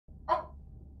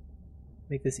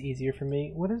Make this easier for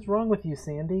me. What is wrong with you,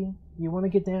 Sandy? You want to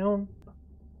get down?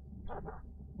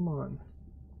 Come on.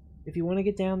 If you want to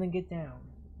get down, then get down.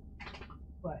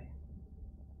 Play.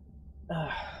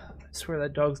 I swear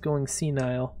that dog's going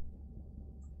senile.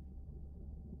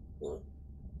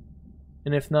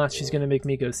 And if not, she's gonna make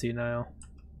me go senile.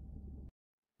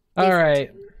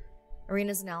 Alright.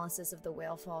 Arena's analysis of the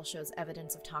whale fall shows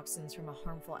evidence of toxins from a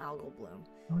harmful algal bloom.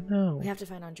 Oh no. We have to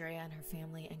find Andrea and her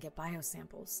family and get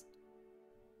biosamples.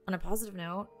 On a positive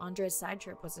note, Andre's side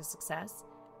trip was a success.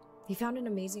 He found an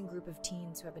amazing group of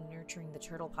teens who have been nurturing the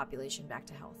turtle population back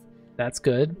to health. That's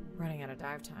good. Running out of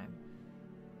dive time.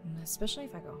 Especially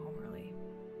if I go home early.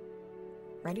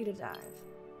 Ready to dive.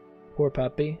 Poor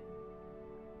puppy.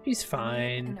 She's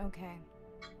fine. And okay.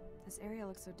 This area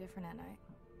looks so different at night.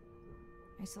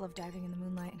 I used to love diving in the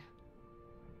moonlight.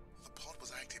 The pod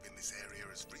was active in this area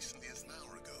as recently as an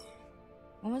hour ago.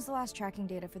 When was the last tracking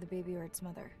data for the baby or its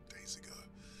mother? Days ago.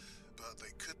 But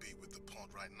they could be with the pod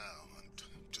right now and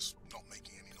just not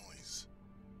making any noise.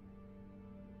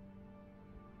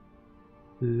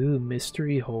 Ooh,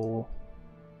 mystery hole.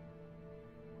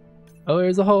 Oh,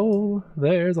 there's a hole.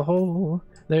 There's a hole.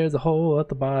 There's a hole at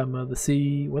the bottom of the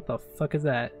sea. What the fuck is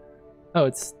that? Oh,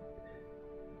 it's...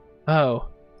 Oh.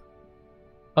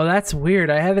 Oh, that's weird.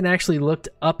 I haven't actually looked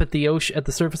up at the ocean, at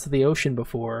the surface of the ocean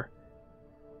before.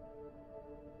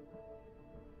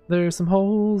 There's some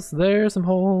holes. There's some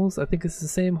holes. I think it's the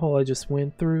same hole I just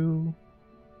went through.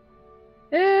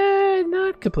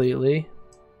 Not completely.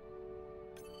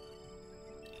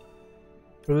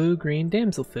 Blue-green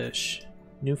damselfish.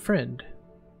 New friend.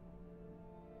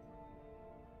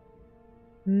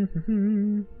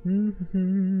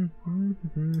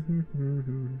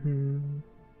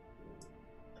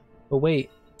 But wait,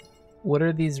 what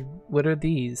are these? What are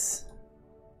these?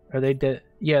 Are they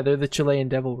yeah, they're the Chilean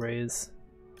devil rays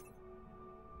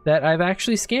that I've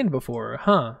actually scanned before,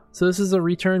 huh? So this is a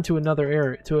return to another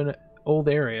area, to an old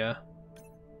area.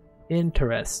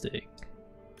 Interesting.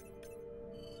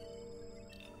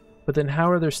 But then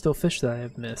how are there still fish that I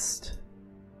have missed?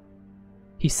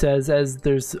 He says as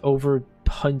there's over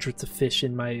hundreds of fish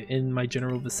in my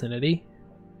general vicinity.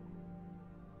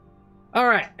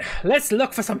 Alright, let's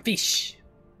look for some fish.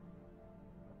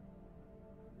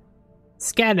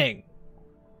 Scanning.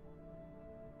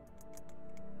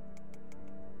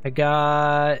 I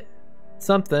got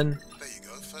something. There you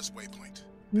go, first waypoint.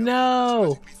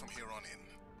 No! From here on in.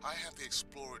 I have the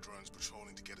explorer drones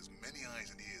patrolling to get as many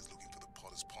eyes and ears looking for the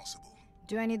pod as possible.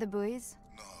 Do I need the buoys?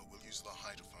 No, we'll use the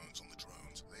hydrophones on the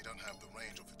drones. They don't have the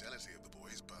range or fidelity of the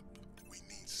buoys, but we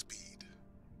need speed.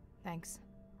 Thanks.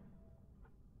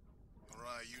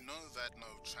 Mariah, you know that no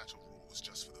chatter rule was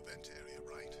just for the vent area,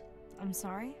 right? I'm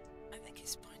sorry? I think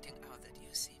he's pointing out that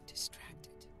you seem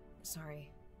distracted.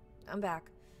 Sorry. I'm back.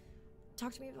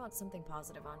 Talk to me about something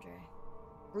positive, Andre.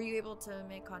 Were you able to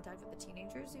make contact with the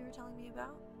teenagers you were telling me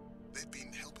about? They've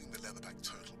been helping the leatherback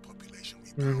turtle population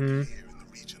rebound here in the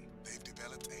region. They've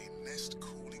developed a nest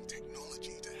cooling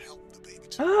technology to help the baby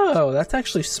turtles. Oh, that's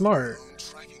actually smart.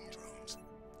 Tracking drones.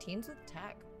 Teens with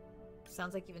tech.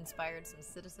 Sounds like you've inspired some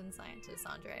citizen scientists,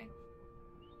 Andre.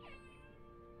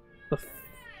 The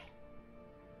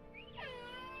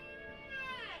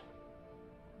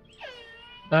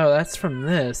Oh, that's from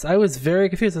this. I was very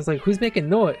confused. I was like, who's making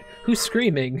noise? Who's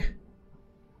screaming?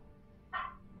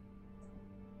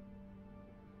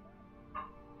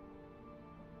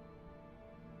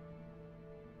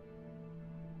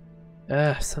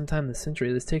 Sometime this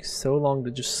century. This takes so long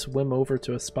to just swim over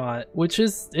to a spot, which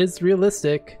is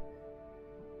realistic,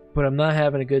 but I'm not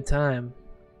having a good time.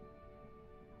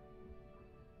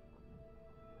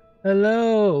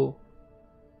 Hello,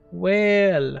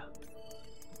 whale.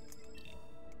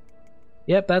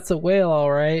 Yep, that's a whale,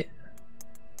 all right.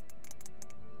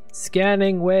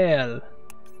 Scanning whale.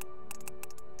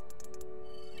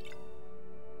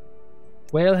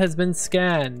 Whale has been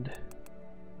scanned.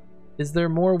 Is there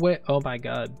more whale? Oh my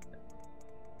god.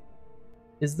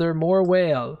 Is there more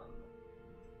whale?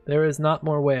 There is not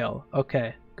more whale.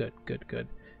 Okay, good, good, good.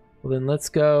 Well then let's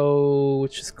go,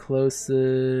 which is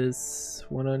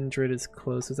closest? 100 is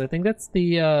closest. I think that's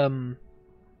the,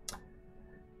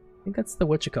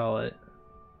 whatchamacallit.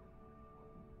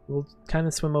 We'll kind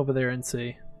of swim over there and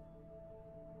see.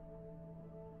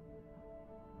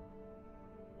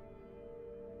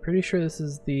 Pretty sure this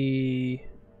is the...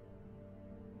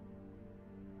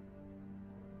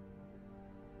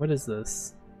 What is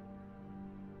this?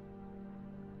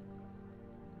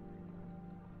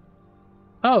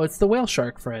 Oh, it's the whale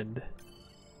shark friend.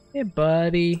 Hey,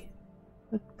 buddy.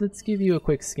 Let's give you a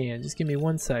quick scan. Just give me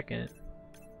 1 second.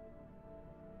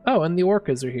 Oh, and the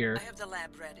orcas are here. I have the lab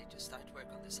ready to start work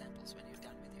on the samples when you're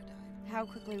done with your dive. How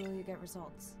quickly will you get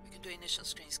results? We can do initial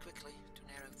screens quickly to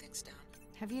narrow things down.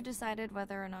 Have you decided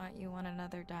whether or not you want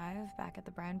another dive back at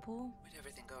the brine pool? With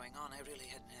everything going on, I really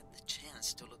hadn't had the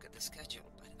chance to look at the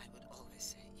schedule, but I would always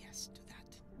say yes to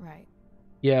that. Right.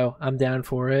 Yo, I'm down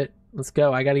for it. Let's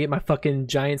go. I gotta get my fucking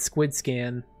giant squid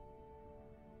scan.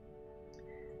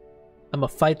 I'm gonna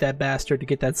fight that bastard to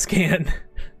get that scan.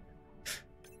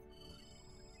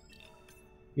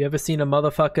 You ever seen a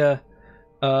motherfucker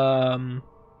arm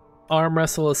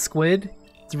wrestle a squid?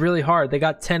 It's really hard. They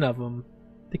got 10 of them.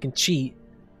 They can cheat.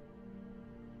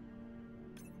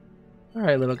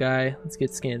 Alright, little guy. Let's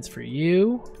get scans for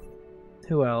you.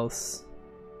 Who else?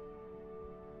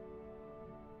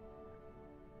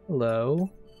 Hello.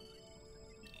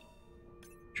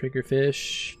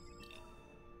 Triggerfish.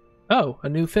 Oh, a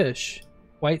new fish.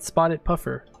 White spotted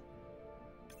puffer.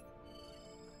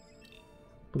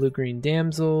 Blue-green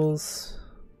damsels.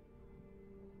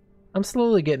 I'm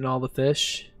slowly getting all the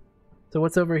fish. So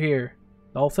what's over here?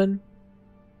 Dolphin?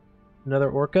 Another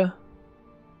orca?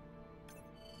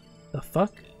 The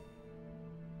fuck?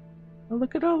 Oh,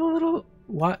 look at all the little...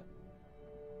 What?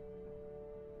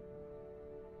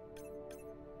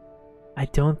 I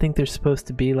don't think they're supposed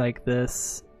to be like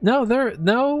this. No,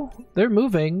 they're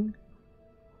moving.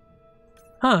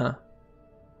 Huh.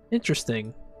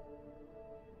 Interesting.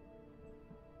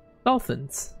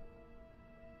 Dolphins.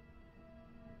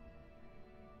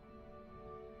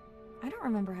 I don't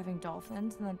remember having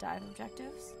dolphins in the dive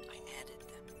objectives. I added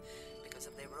them because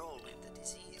of their role in the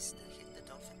disease that hit the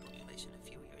dolphin population a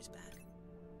few years back.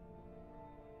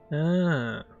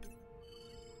 Ah.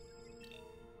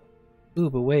 Ooh,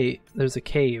 but wait, there's a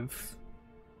cave.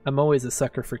 I'm always a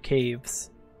sucker for caves.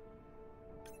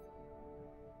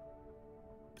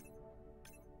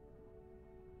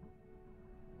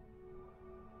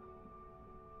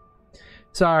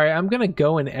 Sorry, I'm gonna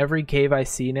go in every cave I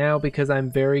see now because I'm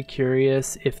very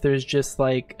curious if there's just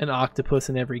like an octopus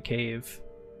in every cave.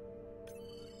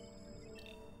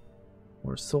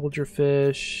 More soldier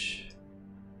fish.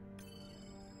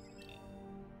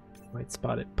 White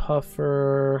spotted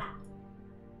puffer.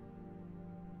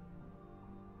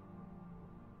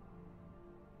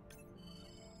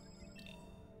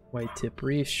 White tip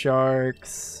reef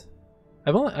sharks.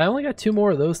 I only got 2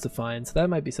 more of those to find, so that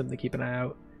might be something to keep an eye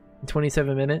out. In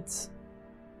 27 minutes?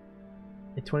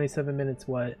 In 27 minutes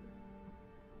what?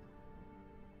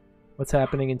 What's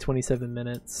happening in 27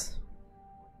 minutes?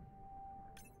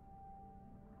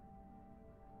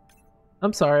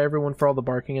 I'm sorry everyone for all the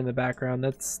barking in the background.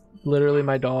 That's literally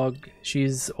my dog.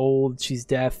 She's old, she's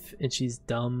deaf, and she's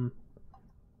dumb.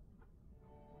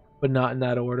 But not in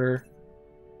that order.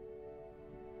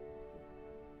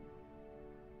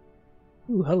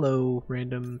 Ooh, hello,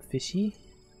 random fishy.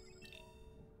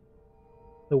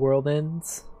 The world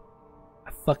ends.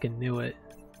 I fucking knew it.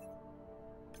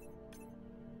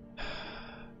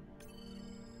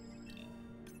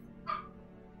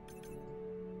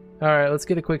 Alright, let's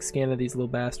get a quick scan of these little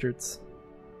bastards.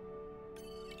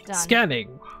 Done.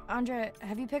 Scanning! Andre,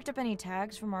 have you picked up any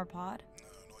tags from our pod? No,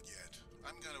 not yet.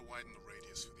 I'm gonna widen the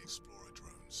radius for the Explorer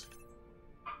drones.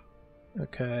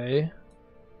 Okay.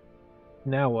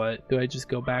 Now what? Do I just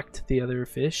go back to the other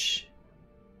fish?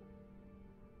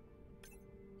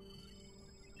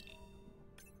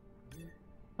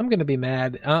 I'm gonna be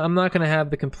mad. I'm not gonna have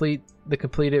the complete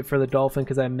it for the dolphin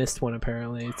because I missed one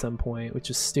apparently at some point, which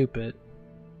is stupid.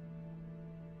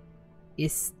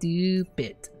 It's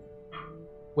stupid.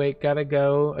 Wait, gotta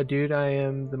go. A dude I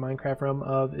am the Minecraft realm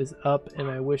of is up, and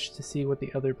I wish to see what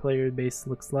the other player base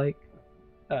looks like.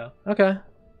 Oh, okay.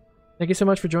 Thank you so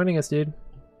much for joining us, dude.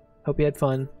 Hope you had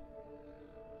fun.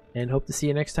 And hope to see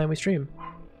you next time we stream.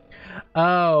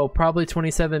 Oh, probably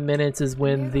 27 minutes is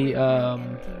when the I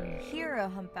can hear a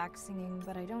humpback singing,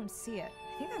 but I don't see it.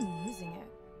 I think I'm losing it.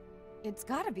 It's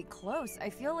gotta be close. I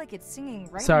feel like it's singing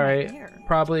right Sorry, in my ear.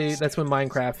 probably that's when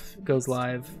Minecraft goes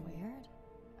live. Weird.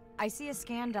 I see a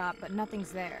scan dot, but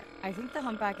nothing's there. I think the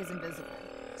humpback is invisible.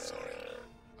 Sorry.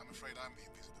 I'm afraid I'm the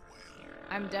invisible whale.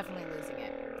 I'm definitely losing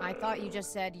it. I thought you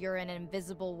just said you're an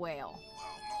invisible whale.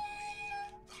 Well, not me.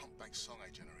 The humpback song I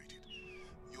generated.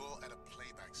 You're at a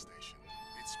playback station.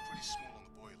 It's pretty small on the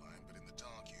buoy line, but in the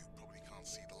dark you probably can't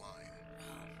see the line.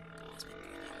 Must be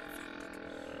pretty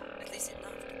authentic. At least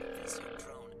enough to convince your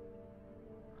drone.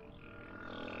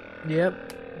 Yep,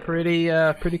 pretty.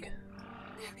 Have you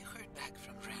heard back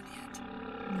from Ren yet?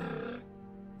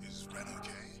 Is Ren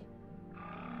okay?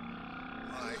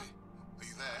 Rai, are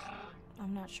you there?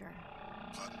 I'm not sure.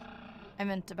 Pardon? I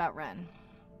meant about Ren.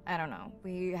 I don't know.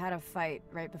 We had a fight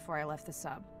right before I left the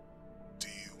sub. Do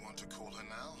you want to call her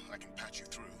now? I can patch you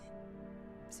through.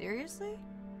 Seriously?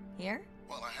 Here?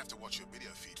 Well, I have to watch your video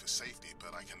feed for safety,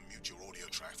 but I can mute your audio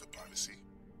track for privacy.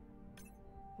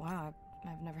 Wow,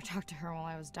 I've never talked to her while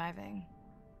I was diving.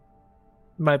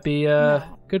 Might be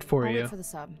No, good for I'll you. wait for the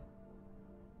sub.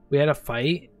 We had a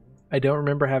fight? I don't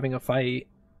remember having a fight.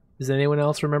 Does anyone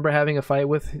else remember having a fight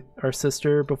with our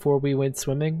sister before we went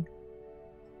swimming?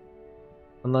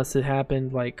 Unless it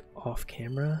happened, like, off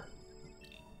camera?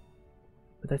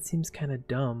 But that seems kind of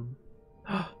dumb.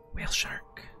 Whale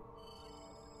shark.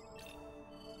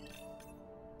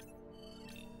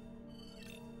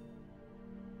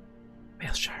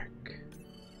 Whale shark.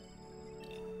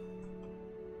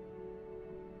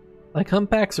 Like,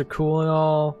 humpbacks are cool and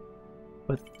all,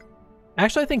 but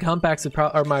actually I think humpbacks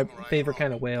are my favorite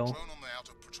kind of whale. Drone on the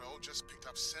outer patrol just picked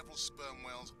up several sperm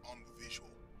whales on visual.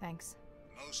 Thanks.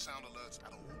 No sound alerts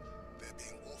at all. They're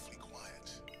being awfully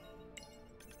quiet.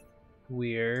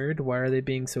 Weird. Why are they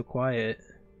being so quiet?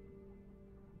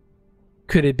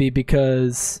 Could it be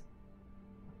because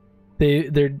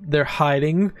they're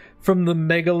hiding from the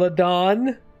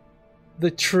megalodon,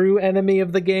 the true enemy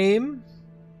of the game?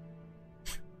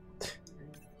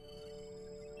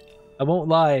 I won't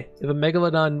lie. If a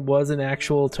megalodon was an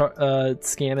actual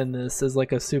scan in this as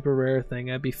like a super rare thing,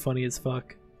 that'd be funny as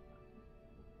fuck.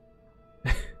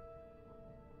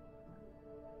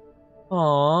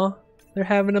 Aww, they're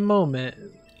having a moment.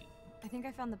 I think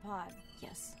I found the pod.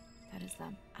 Yes, that is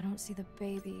them. I don't see the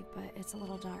baby, but it's a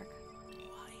little dark.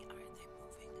 Why aren't they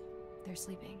moving? They're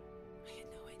sleeping. I had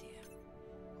no idea.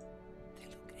 They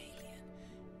look alien,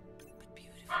 but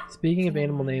beautiful. Speaking of You know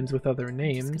animal what? names with other I'm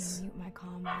names, just gonna mute my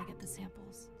comm while I get the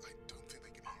samples. I don't think they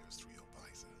can hear us through your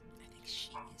visor. I think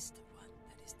she is the one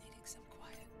that is needing some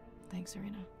quiet. Thanks,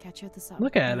 Serena. Catch you at the sub.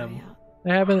 Look at On the way him. out.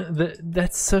 they're having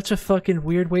that's such a fucking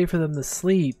weird way for them to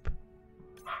sleep.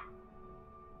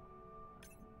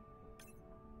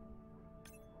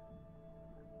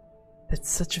 That's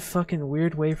such a fucking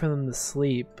weird way for them to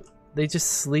sleep. They just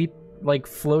sleep like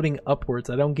floating upwards.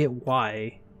 I don't get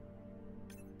why.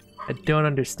 I don't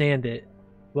understand it.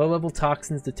 Low-level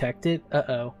toxins detected?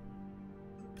 Uh-oh.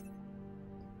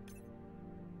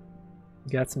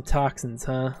 Got some toxins,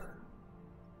 huh?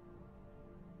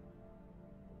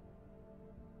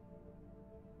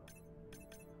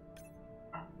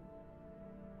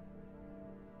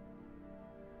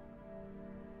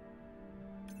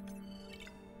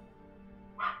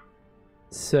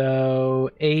 So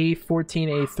A14,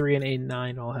 A3, and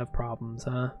A9 all have problems,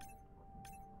 huh?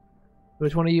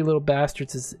 Which one of you little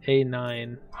bastards is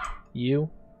A9? You?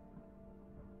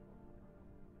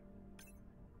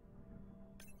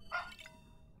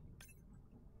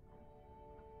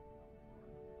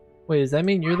 Wait, does that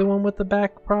mean you're the one with the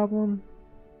back problem?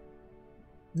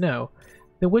 No.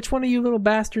 Then which one of you little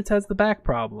bastards has the back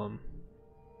problem?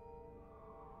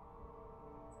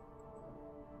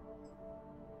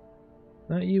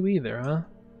 Not you either, huh?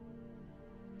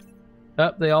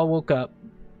 Oh, they all woke up.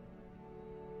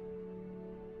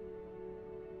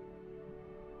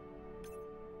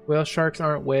 Whale sharks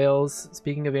aren't whales.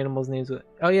 Speaking of animals' names with...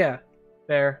 Oh yeah,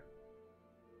 fair.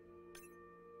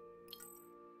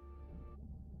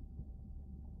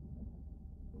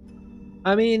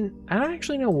 I mean, I don't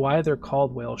actually know why they're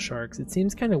called whale sharks. It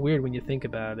seems kind of weird when you think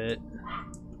about it.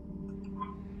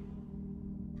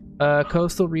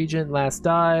 Coastal region, last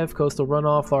dive. Coastal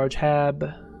runoff, large hab.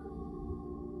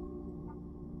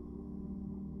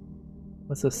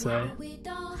 What's this say? We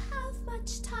don't have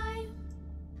much time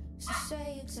to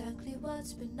say exactly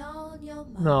what's been on your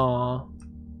mind. Aw.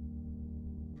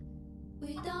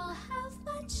 We don't have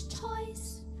much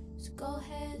choice, so go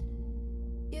ahead,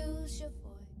 use your voice.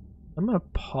 I'm gonna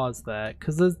pause that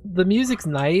because the music's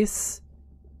nice,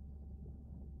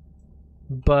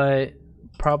 but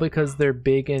probably because they're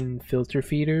big and filter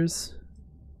feeders.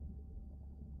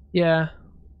 Yeah.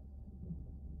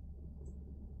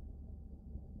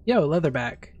 Yo,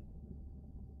 Leatherback.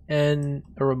 And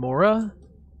a Remora?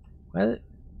 What?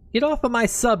 Get off of my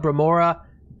sub, Remora.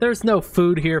 There's no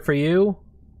food here for you.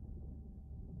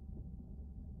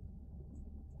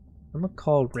 I'm gonna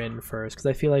call Rin first because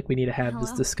I feel like we need to have this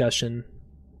Hello? discussion.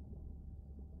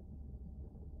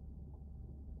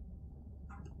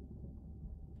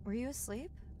 Were you asleep?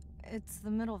 It's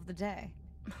the middle of the day.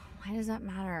 Why does that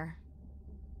matter?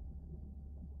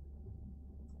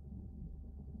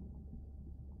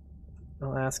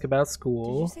 I'll ask about Did you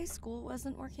school. say school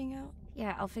wasn't working out?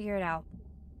 Yeah, I'll figure it out.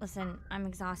 Listen, I'm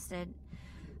exhausted.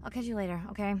 I'll catch you later,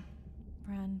 okay?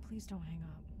 Bren, please don't hang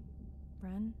up.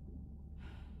 Bren?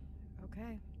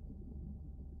 Okay.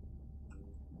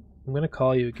 I'm gonna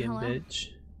call you again, Hello? bitch.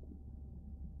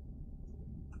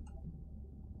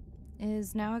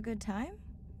 Is now a good time?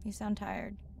 You sound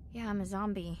tired. Yeah, I'm a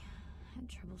zombie. I had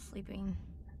trouble sleeping.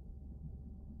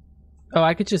 Oh,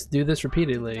 I could just do this Did the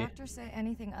repeatedly. doctor say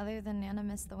anything other than Nana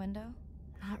missed the window?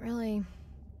 Not really.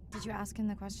 Did you ask him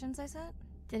the questions I sent?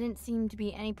 Didn't seem to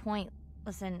be any point.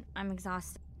 Listen, I'm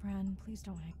exhausted. Bren, please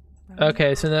don't hang. Bren.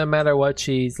 Okay, so no matter what,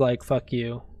 she's like, fuck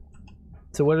you.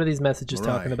 So what are these messages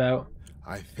talking Right. about?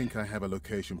 I think I have a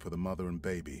location for the mother and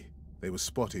baby. They were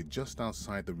spotted just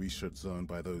outside the research zone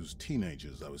by those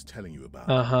teenagers I was telling you about.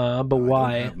 Uh-huh, but I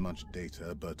why? don't have much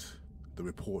data, but the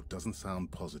report doesn't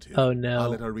sound positive. Oh, no. I'll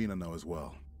let Irina know as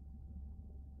well.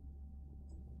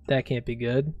 That can't be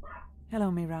good.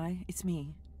 Hello, Mirai. It's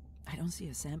me. I don't see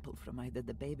a sample from either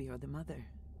the baby or the mother.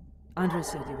 Andre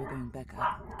said you were going back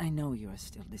up. I know you are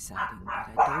still deciding,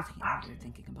 but I told him you're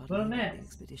thinking about leaving the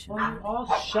expedition. all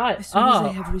shut As soon as I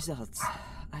up. have results,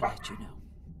 I'll let you know.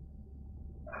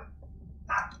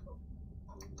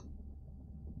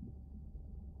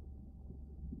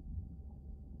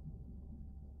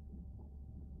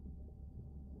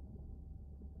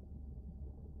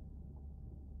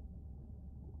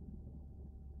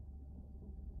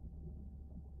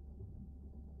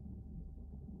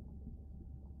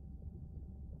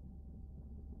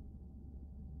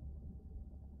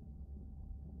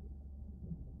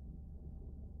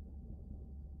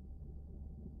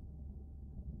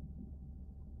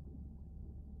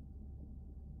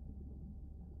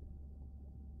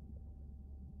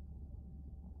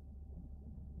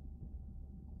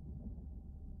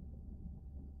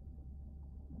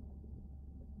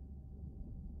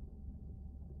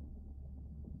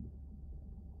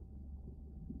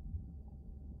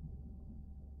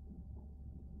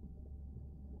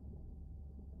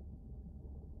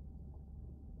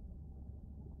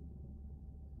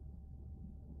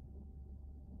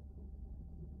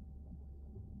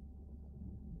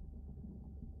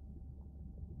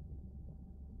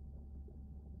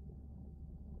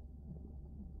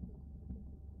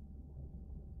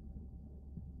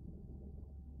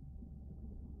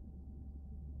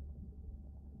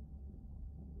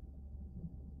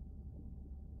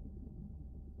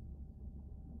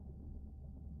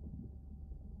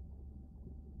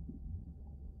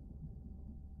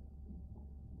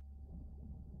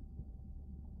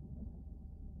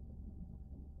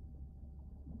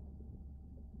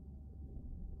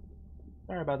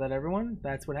 Sorry about that, everyone.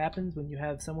 That's what happens when you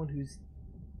have someone who's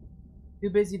too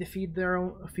busy to feed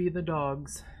the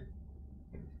dogs.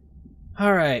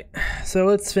 All right, so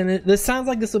let's finish. This sounds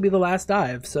like this will be the last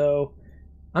dive. So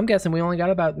I'm guessing we only got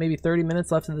about maybe 30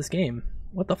 minutes left of this game.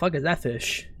 What the fuck is that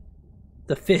fish?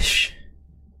 The fish.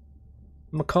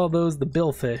 I'm gonna call those the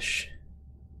billfish.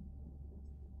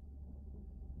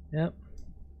 Yep.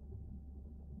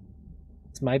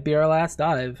 This might be our last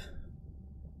dive.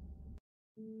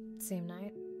 Same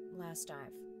night, last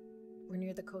dive. We're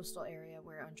near the coastal area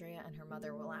where Andrea and her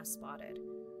mother were last spotted.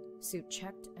 Suit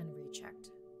checked and rechecked.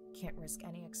 Can't risk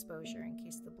any exposure in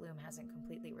case the bloom hasn't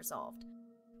completely resolved.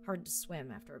 Hard to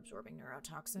swim after absorbing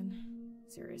neurotoxin.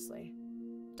 Seriously.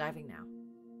 Diving now.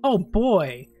 Oh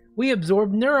boy, we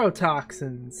absorbed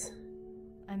neurotoxins.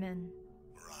 I'm in.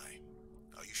 Right.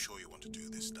 Are you sure you want to do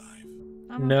this dive?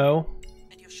 I'm No.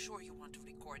 And you're sure you want to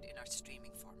record in our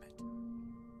streaming format?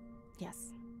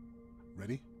 Yes.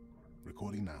 Ready?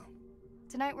 Recording now.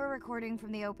 Tonight we're recording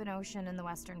from the open ocean in the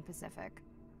Western Pacific.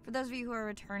 For those of you who are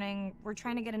returning, we're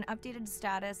trying to get an updated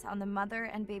status on the mother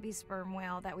and baby sperm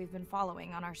whale that we've been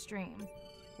following on our stream.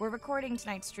 We're recording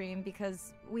tonight's stream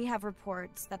because we have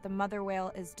reports that the mother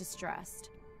whale is distressed,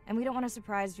 and we don't want to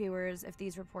surprise viewers if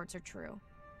these reports are true.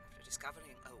 After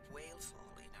discovering a whale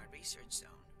fall in our research zone,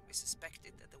 we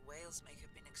suspected that the whales may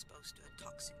have been exposed to a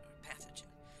toxin or pathogen,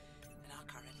 and are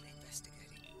currently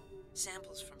investigating.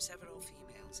 Samples from several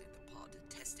females in the pod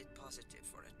tested positive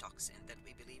for a toxin that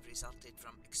we believe resulted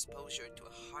from exposure to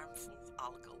a harmful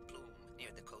algal bloom near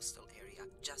the coastal area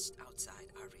just outside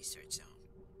our research zone.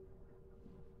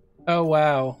 Oh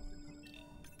wow.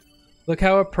 Look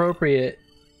how appropriate.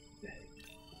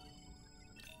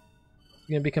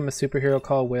 You're gonna become a superhero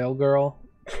called Whale Girl.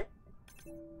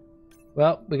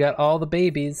 Well, we got all the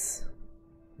babies.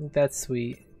 I think that's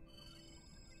sweet.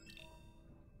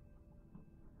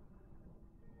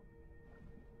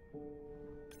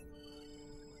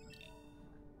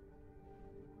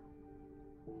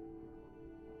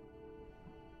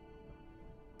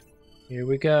 Here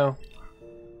we go.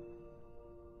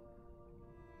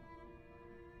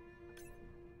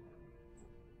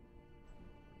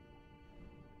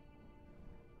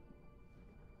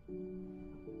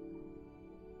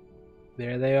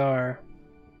 There they are.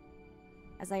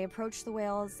 As I approach the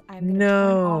whales, I'm going to turn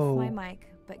off No. my mic,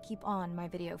 but keep on my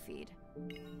video feed.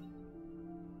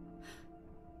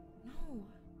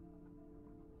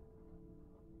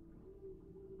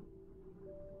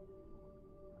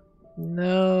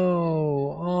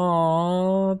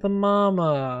 about the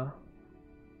mama?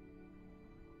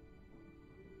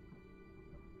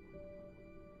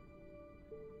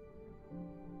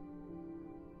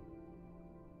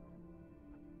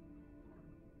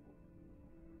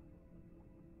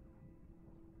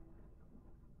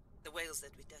 The whales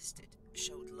that we tested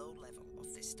showed low level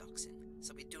of this toxin,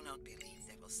 so we do not believe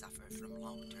they will suffer from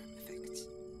long-term effects.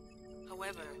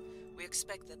 However, we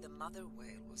expect that the mother whale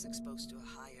was exposed to a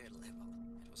higher level.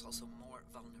 It was also more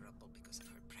vulnerable because of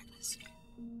her pregnancy.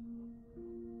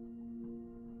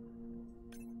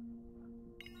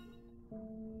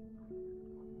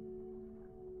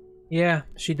 Yeah,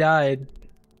 she died.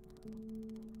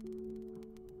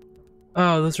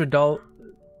 Oh, those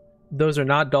are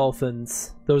not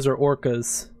dolphins. Those are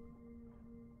orcas.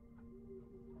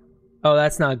 Oh,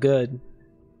 that's not good.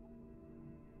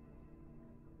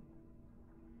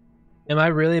 Am I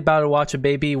really about to watch a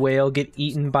baby whale get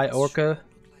eaten by orca?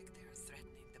 Look like they are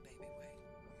threatening the baby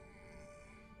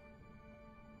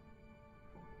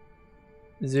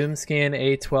whale. Zoom scan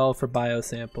A12 for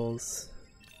biosamples.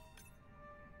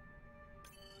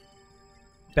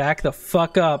 Back the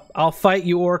fuck up. I'll fight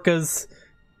you, orcas.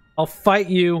 I'll fight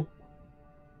you.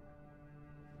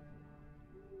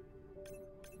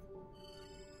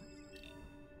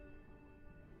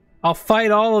 I'll fight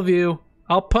all of you.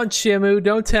 I'll punch Shamu.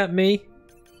 Don't tempt me.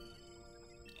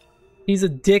 He's a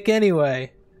dick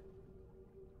anyway.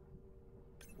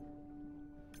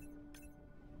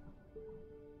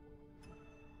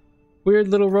 Weird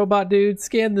little robot dude.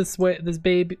 Scan this way. This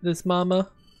baby. This mama.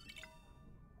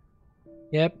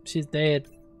 Yep, she's dead.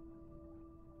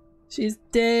 She's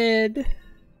dead.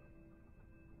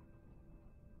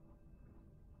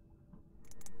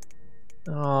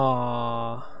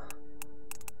 Aww.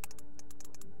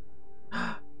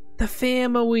 The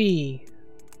family!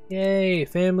 Yay,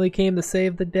 family came to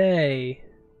save the day.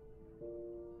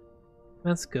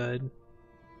 That's good.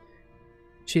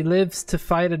 She lives to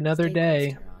fight another Stay day.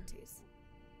 close to your aunties.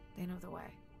 They know the way.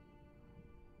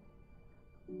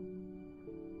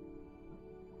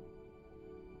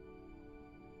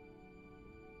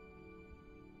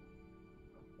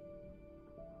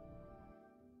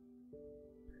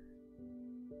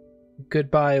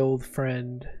 Goodbye, old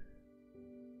friend.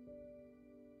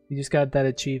 You just got that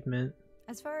achievement.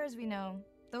 As far as we know,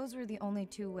 those were the only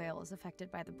 2 whales affected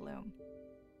by the bloom.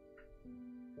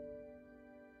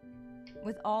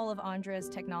 With all of Andrea's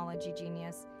technology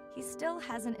genius, he still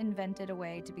hasn't invented a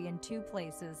way to be in 2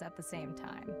 places at the same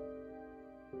time.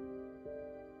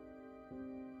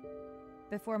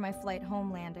 Before my flight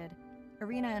home landed,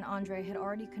 Irina and Andre had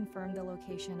already confirmed the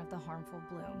location of the harmful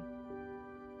bloom.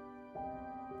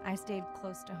 I stayed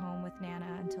close to home with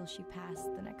Nana until she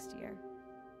passed the next year.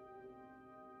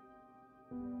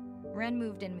 Ren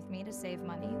moved in with me to save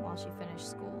money while she finished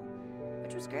school,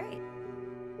 which was great.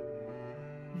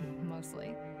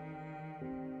 Mostly.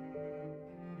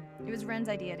 It was Ren's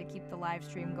idea to keep the live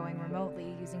stream going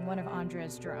remotely using one of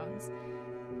Andrea's drones.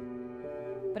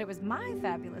 But it was my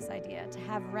fabulous idea to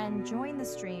have Ren join the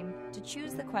stream to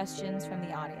choose the questions from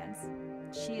the audience.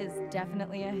 She is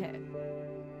definitely a hit.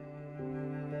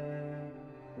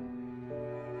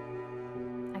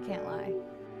 I can't lie.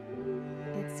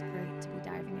 It's great to be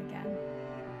diving again.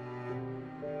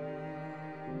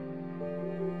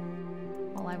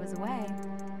 While I was away,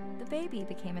 the baby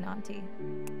became an auntie.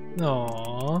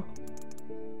 Aww.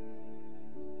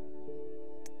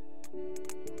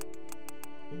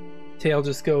 Tail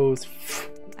just goes,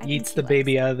 eats the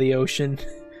baby out of the ocean.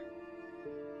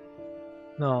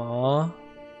 Aww.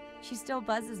 She still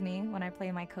buzzes me when I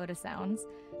play my coda sounds,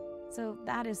 so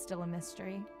that is still a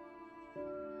mystery.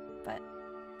 But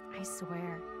I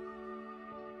swear,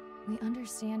 we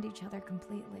understand each other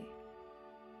completely.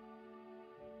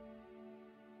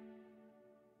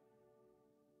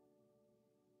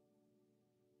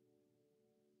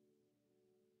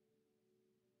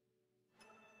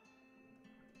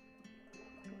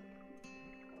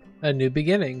 A new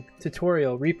beginning.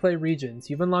 Tutorial. Replay regions.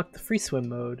 You've unlocked the free swim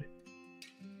mode.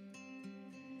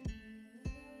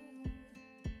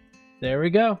 There we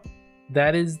go.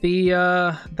 That is the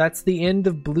that's the end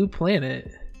of Blue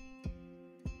Planet.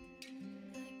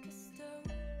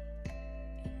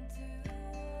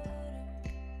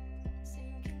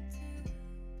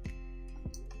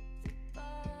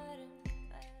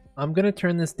 I'm gonna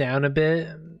turn this down a bit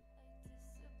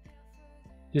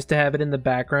just to have it in the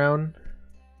background.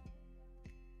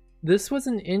 This was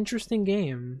an interesting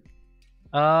game.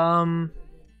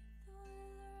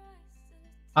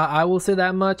 I will say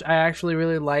that much. I actually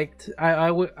really liked.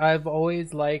 I've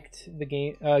always liked the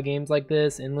games like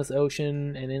this. Endless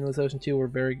Ocean and Endless Ocean 2 were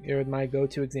my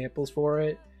go-to examples for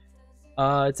it.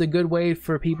 It's a good way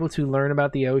for people to learn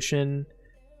about the ocean.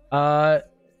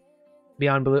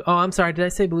 Beyond Blue. Oh, I'm sorry. Did I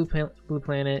say Blue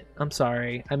Planet? I'm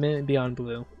sorry. I meant Beyond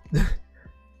Blue.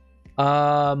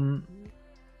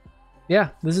 Yeah,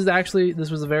 this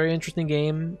was a very interesting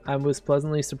game. I was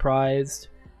pleasantly surprised.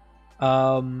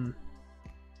 I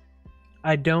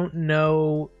don't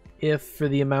know if for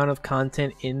the amount of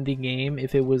content in the game,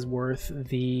 if it was worth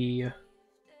the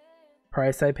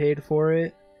price I paid for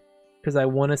it. Because I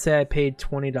want to say I paid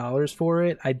 $20 for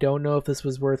it. I don't know if this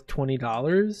was worth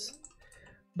 $20.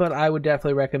 But I would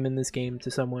definitely recommend this game to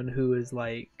someone who is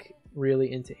like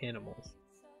really into animals.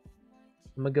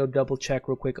 I'm gonna go double check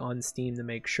real quick on Steam to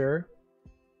make sure.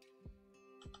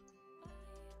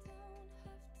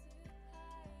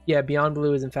 Yeah, Beyond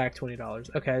Blue is in fact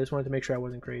 $20. Okay, I just wanted to make sure I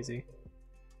wasn't crazy.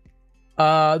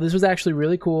 This was actually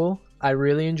really cool. I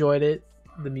really enjoyed it.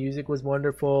 The music was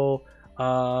wonderful.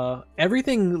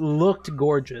 Everything looked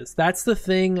gorgeous. That's the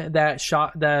thing that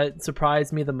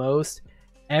surprised me the most.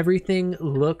 Everything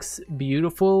looks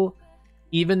beautiful,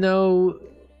 even though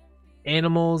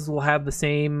animals will have the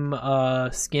same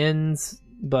skins,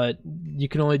 but you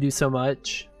can only do so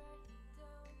much.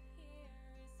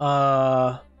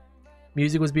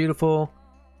 Music was beautiful.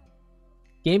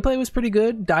 Gameplay was pretty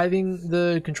good.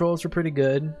 The controls were pretty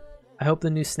good. I hope the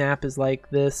new Snap is like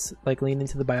this, like lean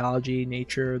into the biology,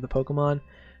 nature of the Pokemon.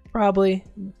 Probably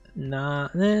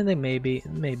not. They maybe.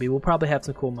 We'll probably have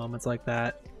some cool moments like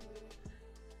that.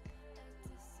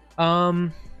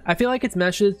 I feel like its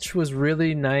message was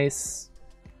really nice,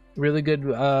 really good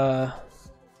at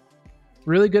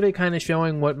kind of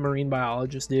showing what marine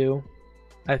biologists do.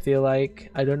 I feel like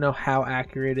I don't know how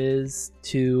accurate it is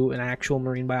to an actual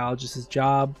marine biologist's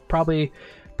job. Probably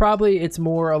it's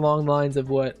more along the lines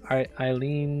of what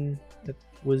Eileen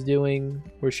was doing,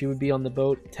 where she would be on the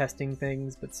boat testing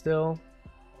things, but still.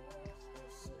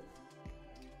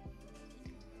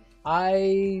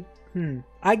 I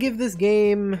give this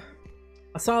game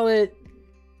a solid.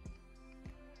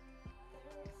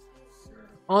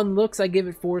 On looks, I give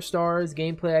it 4 stars.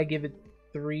 Gameplay, I give it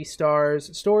 3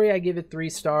 stars. Story, I give it 3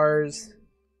 stars.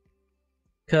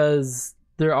 Because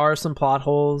there are some plot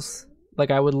holes.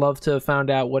 Like, I would love to have found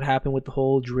out what happened with the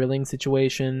whole drilling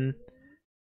situation.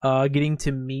 Getting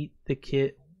to meet the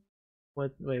kid.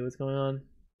 Wait, what's going on?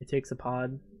 It takes a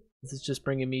pod. This is just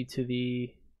bringing me to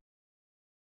the...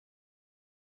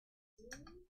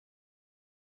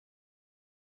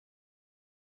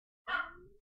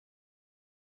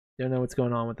 Don't know what's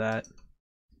going on with that.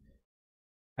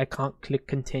 I can't click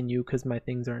continue because my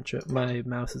things aren't my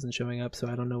mouse isn't showing up, so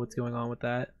I don't know what's going on with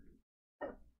that.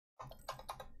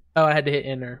 Oh, I had to hit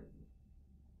enter.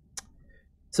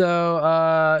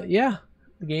 So yeah,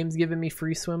 the game's giving me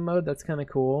free swim mode. That's kind of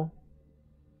cool.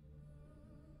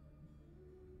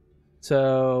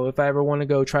 So if I ever want to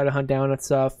go try to hunt down at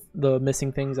stuff, the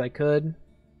missing things, I could.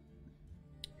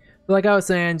 But like I was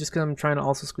saying, just because I'm trying to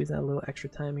also squeeze out a little extra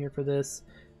time here for this.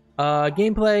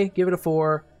 Gameplay, give it a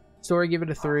 4. Story, give it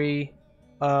a 3.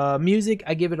 Music,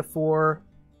 I give it a 4.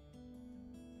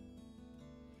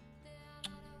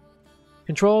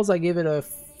 Controls, I give it a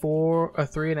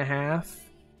 3.5.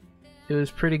 It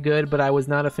was pretty good, but I was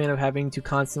not a fan of having to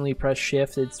constantly press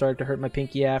shift. It started to hurt my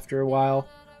pinky after a while.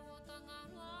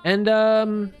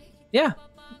 And yeah,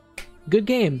 good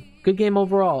game. Good game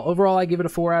overall. Overall, I give it a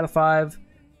 4 out of 5.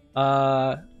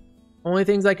 Only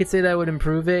things I could say that would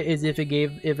improve it is if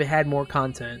it had more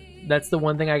content. That's the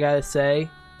one thing I gotta say.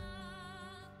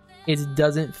 It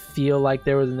doesn't feel like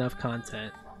there was enough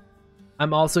content.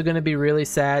 I'm also gonna be really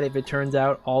sad if it turns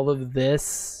out all of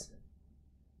this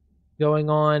going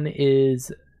on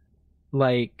is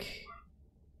like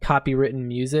copywritten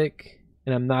music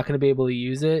and I'm not gonna be able to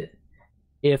use it.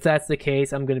 If that's the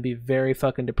case, I'm gonna be very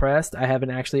fucking depressed. I haven't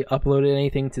actually uploaded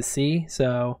anything to see,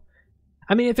 so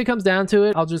I mean, if it comes down to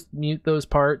it, I'll just mute those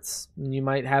parts. And you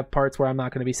might have parts where I'm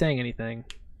not going to be saying anything,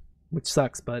 which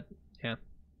sucks, but yeah.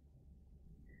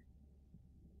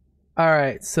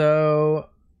 Alright, so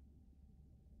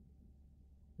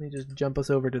let me just jump us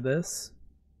over to this.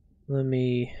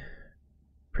 Pretty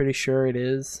sure it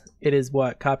is. It is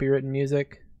what? Copywritten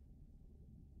music?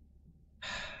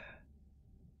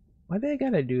 Why they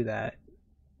gotta do that?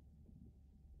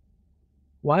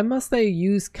 Why must they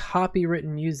use copywritten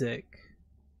music?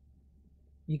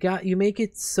 You make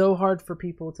it so hard for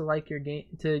people to like your game,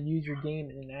 to use your game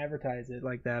and advertise it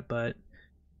like that, but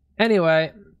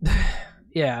anyway,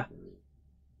 yeah.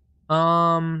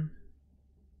 I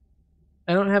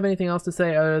don't have anything else to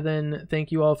say other than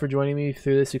thank you all for joining me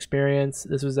through this experience.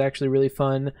 This was actually really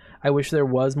fun. I wish there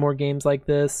was more games like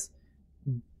this,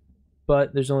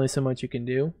 but there's only so much you can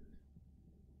do.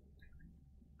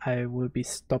 I would be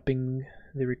stopping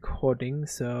the recording.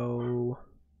 So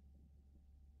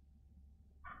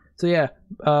yeah,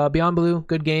 Beyond Blue,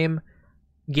 good game.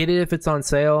 Get it if it's on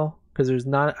sale, because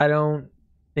I don't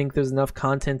think there's enough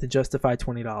content to justify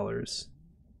 $20.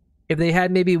 If they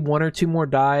had maybe 1 or 2 more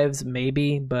dives,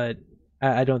 maybe, but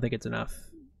I don't think it's enough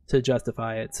to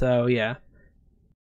justify it. So yeah.